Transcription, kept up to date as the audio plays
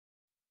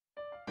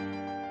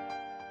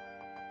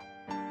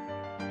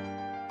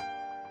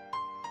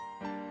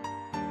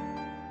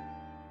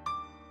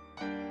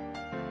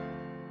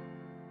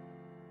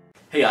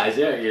Hey guys,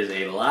 there is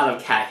a lot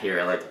of cat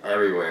hair like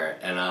everywhere,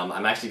 and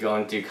I'm actually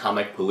going to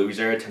Comic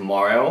Palooza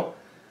tomorrow.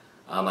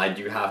 I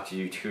do have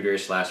to tutor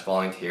 /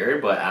 volunteer,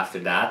 but after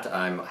that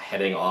I'm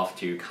heading off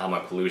to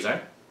Comic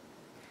Palooza.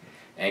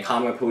 And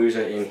Comic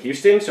Palooza in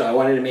Houston, so I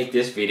wanted to make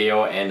this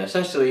video, and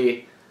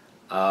essentially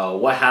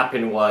what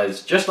happened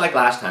was just like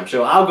last time.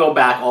 So I'll go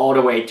back all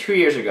the way 2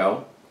 years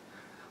ago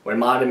when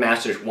Modern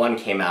Masters 1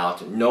 came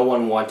out. No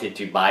one wanted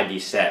to buy the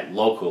set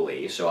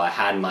locally, so I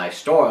had my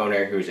store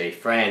owner, who's a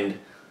friend,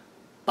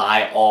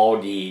 buy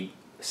all the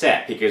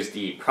set because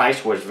the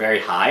price was very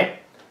high.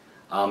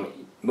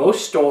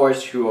 Most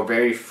stores who are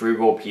very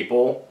frugal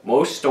people,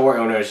 most store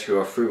owners who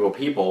are frugal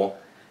people,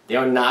 they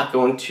are not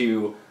going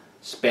to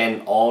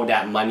spend all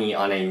that money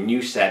on a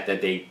new set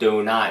that they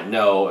do not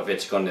know if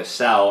it's going to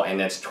sell, and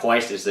that's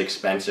twice as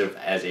expensive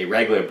as a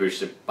regular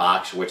booster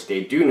box, which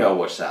they do know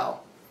will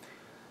sell.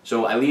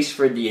 So at least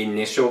for the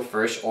initial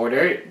first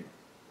order,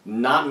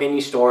 not many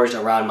stores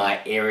around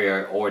my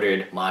area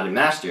ordered Modern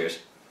Masters.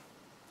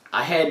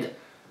 I had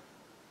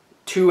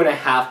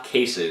 2.5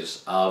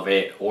 cases of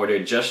it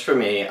ordered just for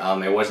me.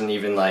 It wasn't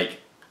even like,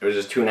 it was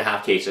just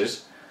 2.5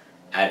 cases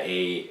at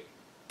a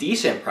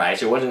decent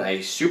price. It wasn't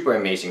a super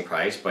amazing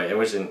price, but it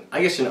was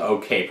I guess an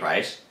okay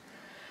price.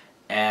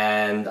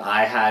 And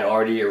I had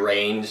already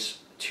arranged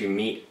to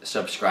meet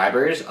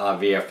subscribers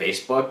via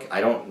Facebook. I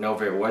don't know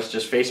if it was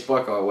just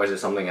Facebook or was it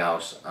something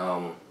else.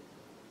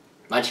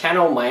 My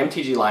channel, my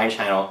MTG Lion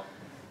channel,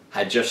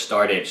 had just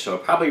started, so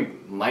it probably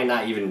might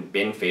not even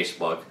been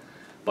Facebook.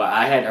 But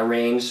I had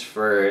arranged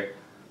for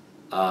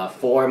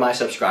my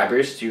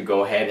subscribers to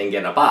go ahead and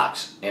get a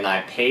box, and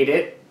I paid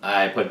it.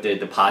 I put the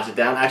deposit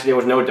down. Actually, there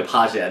was no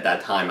deposit at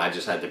that time. I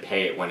just had to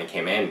pay it when it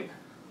came in.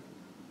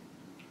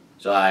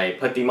 So I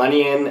put the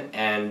money in,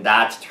 and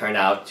that turned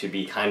out to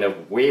be kind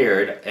of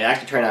weird. It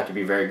actually turned out to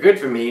be very good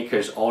for me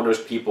because all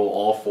those people,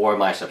 all 4 of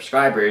my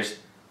subscribers,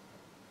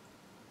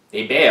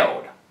 they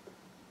bailed.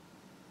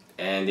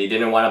 And they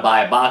didn't want to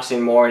buy a box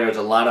anymore. There was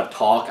a lot of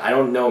talk. I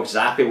don't know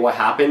exactly what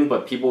happened,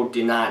 but people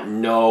did not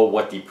know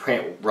what the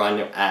print run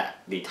at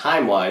the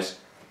time was.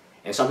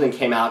 And something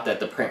came out that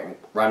the print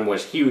run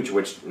was huge,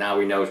 which now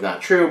we know is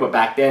not true. But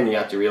back then, you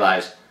have to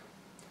realize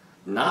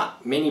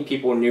not many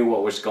people knew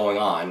what was going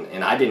on,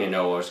 and I didn't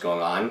know what was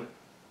going on.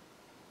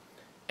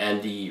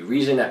 And the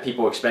reason that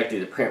people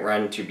expected the print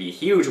run to be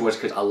huge was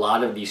because a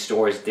lot of these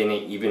stores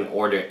didn't even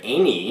order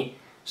any.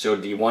 So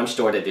the one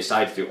store that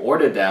decided to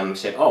order them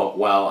said, oh,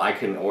 well, I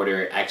can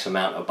order X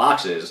amount of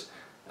boxes,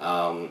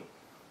 and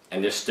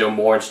there's still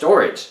more in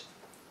storage.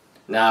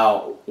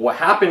 Now, what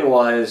happened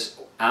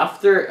was,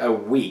 after a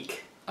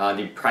week,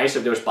 the price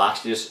of those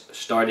boxes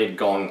started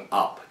going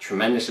up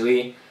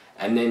tremendously,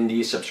 and then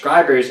the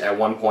subscribers at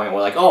one point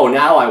were like, oh,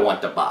 now I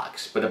want the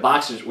box. But the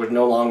boxes were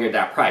no longer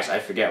that price. I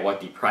forget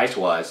what the price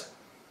was.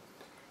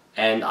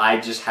 And I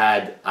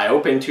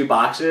opened 2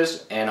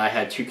 boxes, and I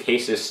had 2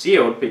 cases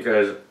sealed,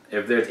 because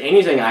if there's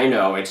anything I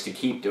know, it's to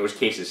keep those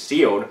cases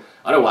sealed.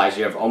 Otherwise,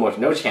 you have almost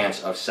no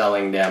chance of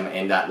selling them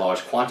in that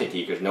large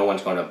quantity, because no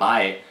one's going to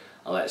buy it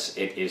unless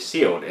it is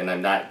sealed. And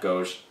then that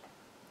goes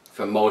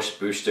for most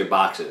booster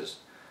boxes.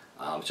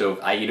 So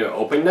I either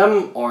open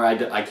them or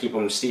I keep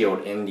them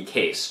sealed in the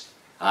case.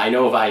 I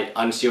know if I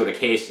unseal the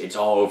case, it's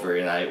all over,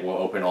 and I will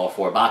open all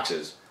 4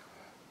 boxes.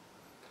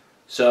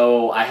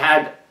 So I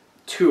had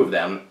 2 of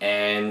them,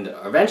 and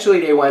eventually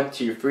they went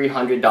to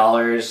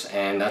 $300,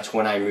 and that's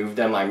when I moved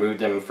them. I moved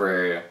them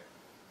for, I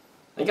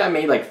think I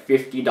made like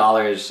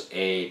 $50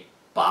 a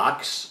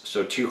box,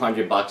 so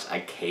 $200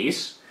 a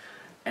case.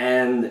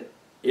 And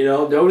you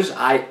know,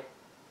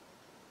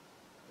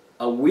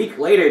 a week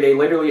later they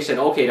literally said,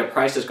 okay, the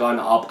price has gone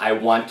up, I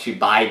want to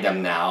buy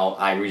them now,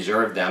 I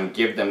reserve them,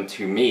 give them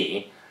to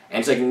me. And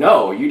it's like,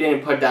 no, you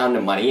didn't put down the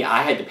money,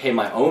 I had to pay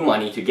my own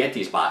money to get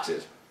these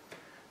boxes.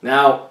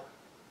 Now,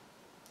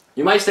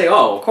 you might say,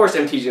 oh, of course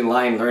MTG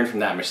Lion learned from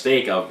that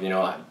mistake of, you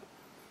know,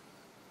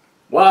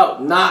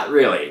 well, not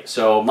really.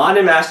 So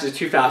Modern Masters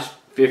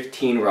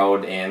 2015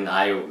 rolled, and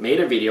I made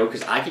a video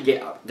because I could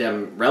get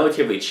them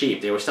relatively cheap.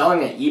 They were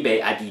selling at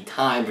eBay at the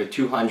time for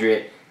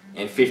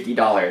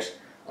 $250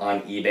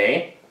 on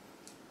eBay.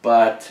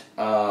 But,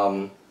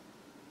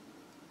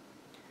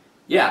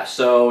 yeah,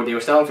 so they were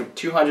selling for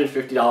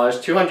 $250,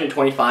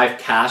 $225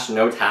 cash,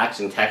 no tax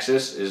in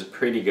Texas is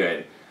pretty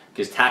good,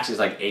 because tax is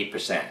like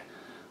 8%.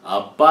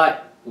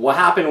 But what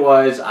happened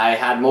was, I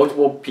had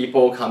multiple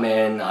people come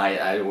in.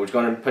 I was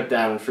going to put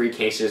down 3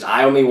 cases.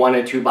 I only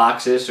wanted 2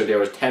 boxes, so there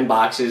was 10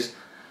 boxes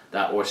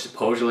that were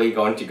supposedly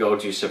going to go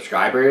to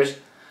subscribers.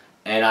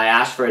 And I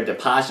asked for a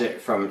deposit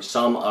from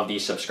some of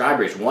these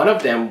subscribers. One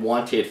of them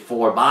wanted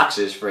 4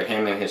 boxes for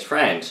him and his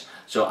friends.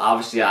 So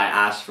obviously I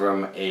asked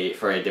for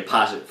a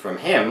deposit from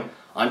him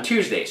on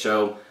Tuesday.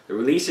 So the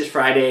release is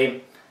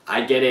Friday.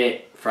 I get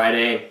it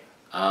Friday.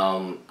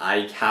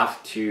 I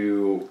have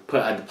to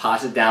put a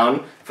deposit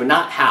down for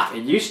not half.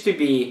 It used to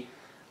be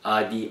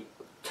the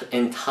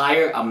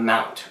entire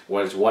amount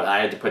was what I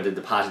had to put the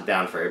deposit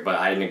down for, but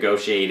I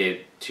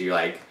negotiated to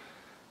like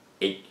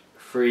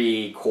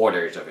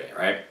 3/4 of it,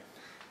 right?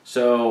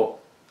 So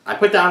I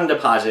put down a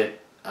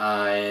deposit.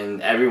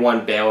 and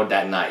everyone bailed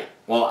that night.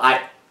 Well,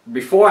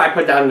 before I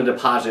put down the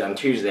deposit on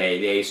Tuesday,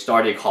 they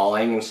started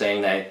calling and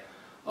saying that,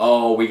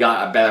 oh, we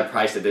got a better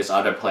price at this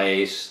other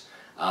place.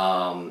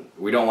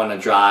 We don't want to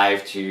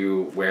drive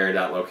to where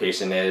that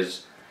location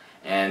is.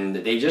 And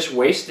they just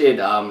wasted,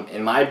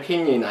 in my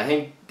opinion, I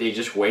think they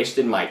just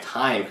wasted my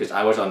time because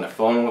I was on the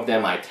phone with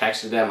them, I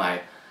texted them,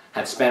 I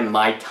had spent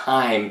my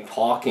time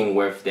talking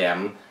with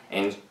them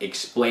and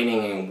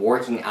explaining and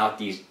working out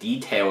these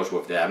details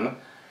with them.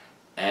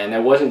 And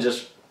it wasn't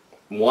just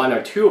one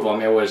or two of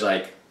them, it was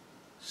like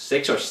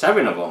 6 or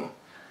 7 of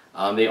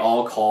them. They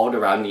all called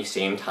around the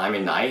same time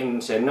of night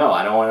and said, no,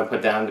 I don't want to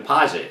put down a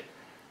deposit.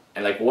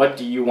 And like, what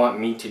do you want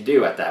me to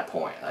do at that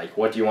point? Like,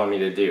 what do you want me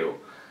to do?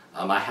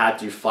 I had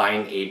to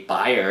find a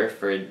buyer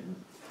for,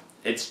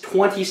 it's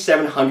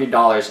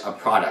 $2,700 a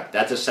product.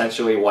 That's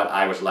essentially what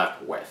I was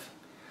left with.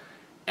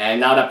 And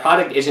now that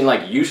product isn't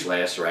like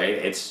useless, right?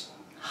 It's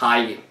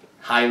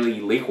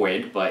highly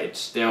liquid, but it's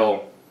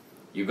still,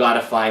 you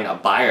gotta find a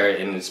buyer,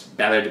 and it's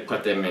better to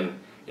put them in,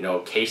 you know,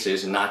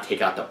 cases and not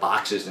take out the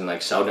boxes and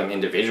like sell them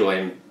individually.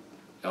 And you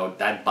know,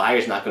 that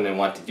buyer's not gonna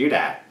want to do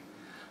that.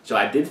 So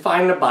I did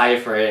find a buyer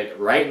for it.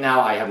 Right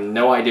now, I have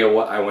no idea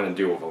what I want to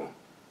do with them.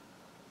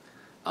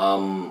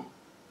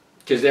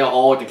 Because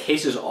the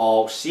cases are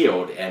all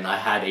sealed, and I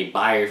had a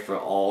buyer for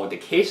all the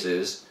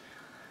cases,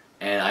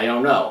 and I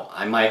don't know.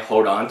 I might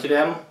hold on to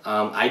them.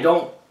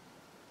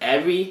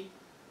 Every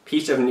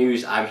piece of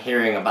news I'm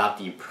hearing about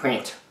the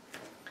print,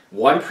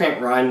 1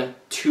 print run,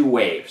 2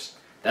 waves.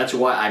 That's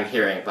what I'm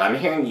hearing. But I'm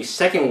hearing the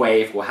second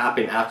wave will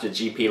happen after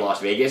GP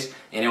Las Vegas,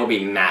 and it will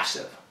be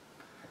massive.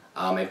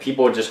 And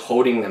people are just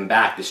holding them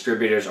back.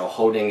 Distributors are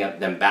holding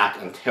them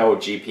back until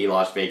GP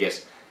Las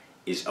Vegas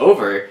is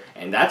over,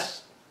 and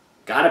that's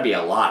gotta be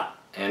a lot,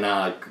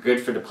 and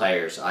good for the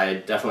players. I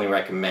definitely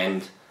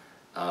recommend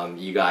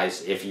you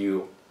guys, if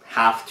you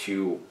have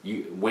to,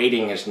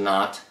 waiting is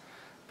not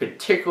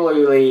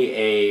particularly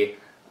a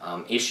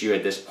issue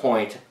at this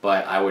point,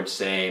 but I would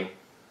say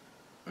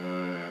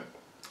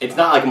it's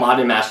not like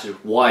Modern Masters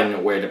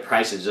 1 where the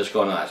price is just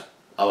going to,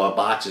 of a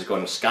box is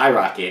going to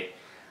skyrocket.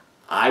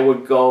 I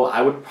would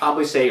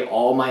probably say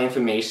all my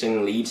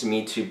information leads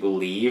me to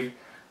believe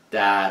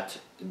that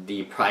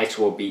the price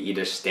will be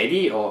either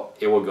steady or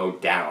it will go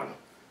down.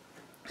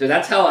 So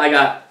that's how I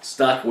got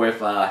stuck with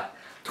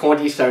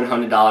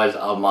 $2,700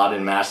 of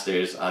Modern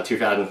Masters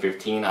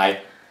 2015. I'm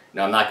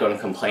not going to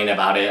complain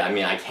about it. I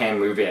mean, I can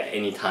move it at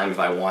any time if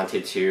I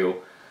wanted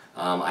to.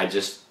 I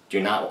just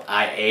do not,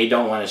 I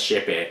don't want to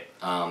ship it.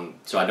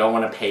 So I don't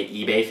want to pay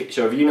eBay.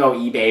 So if you know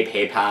eBay,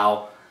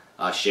 PayPal,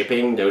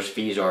 shipping, those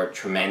fees are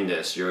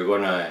tremendous. You're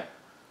gonna,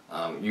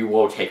 you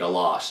will take a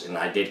loss, and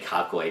I did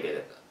calculate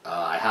it.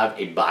 I have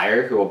a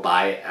buyer who will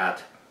buy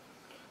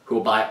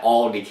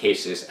all the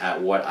cases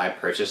at what I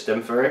purchased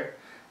them for,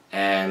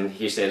 and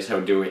he says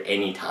he'll do it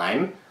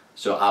anytime.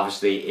 So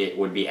obviously it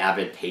would be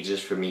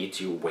advantageous for me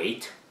to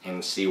wait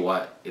and see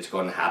what is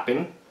going to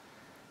happen,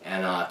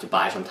 and to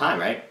buy some time,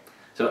 right?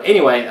 So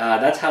anyway,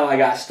 that's how I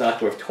got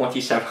stuck with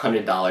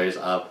 $2,700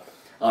 of.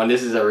 Oh, and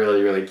this is a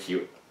really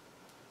cute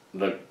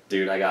look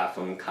dude I got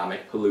from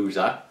Comic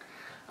Palooza.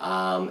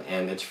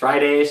 And it's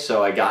Friday,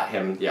 so I got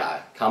him,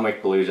 yeah,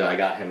 Comic Palooza, I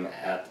got him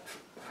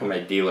from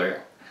a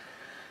dealer.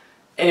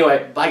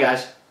 Anyway, bye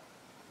guys.